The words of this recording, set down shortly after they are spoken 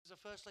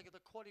first leg of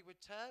the quaddy with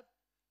Tab.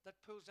 That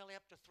pool's nearly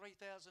up to $3,000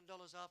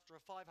 after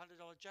a $500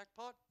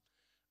 jackpot.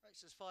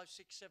 Races 5,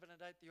 6, 7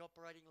 and 8, the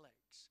operating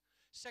legs.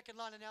 Second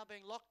line are now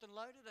being locked and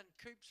loaded, and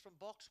Coops from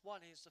box 1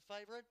 is the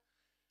favourite.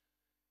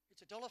 It's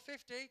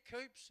 $1.50,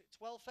 Coops.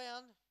 It's well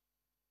found.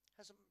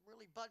 Hasn't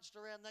really budged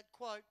around that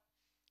quote.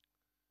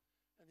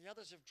 And the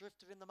others have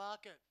drifted in the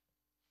market.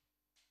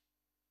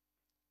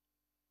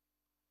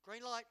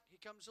 Green light,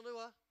 here comes the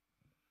lure.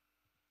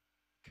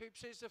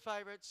 Coops is the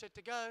favourite, set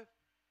to go.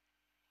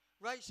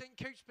 Racing,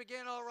 Coops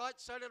began all right,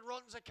 so did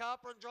Ronza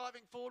Carper, and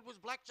driving forward was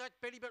Blackjack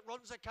Betty, but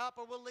Ronza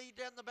Carper will lead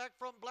down the back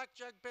from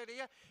Blackjack Betty.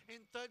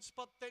 In third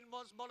spot then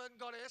was Modern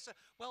Goddess.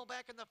 Well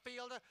back in the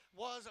field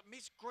was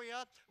Miss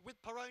Greer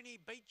with Peroni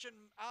Beach, and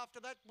after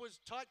that was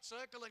Tight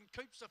Circle, and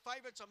Coops the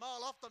favourites a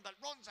mile off them, but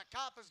Ronza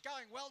Carper's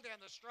going well down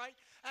the straight,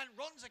 and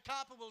Ronza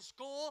Carper will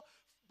score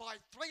by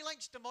 3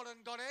 lengths to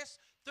Modern Goddess.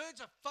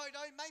 Third's a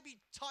Photo, maybe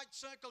Tight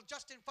Circle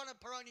just in front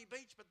of Peroni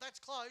Beach, but that's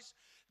close.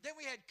 Then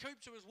we had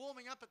Coops, who was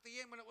warming up at the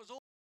end when it was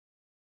all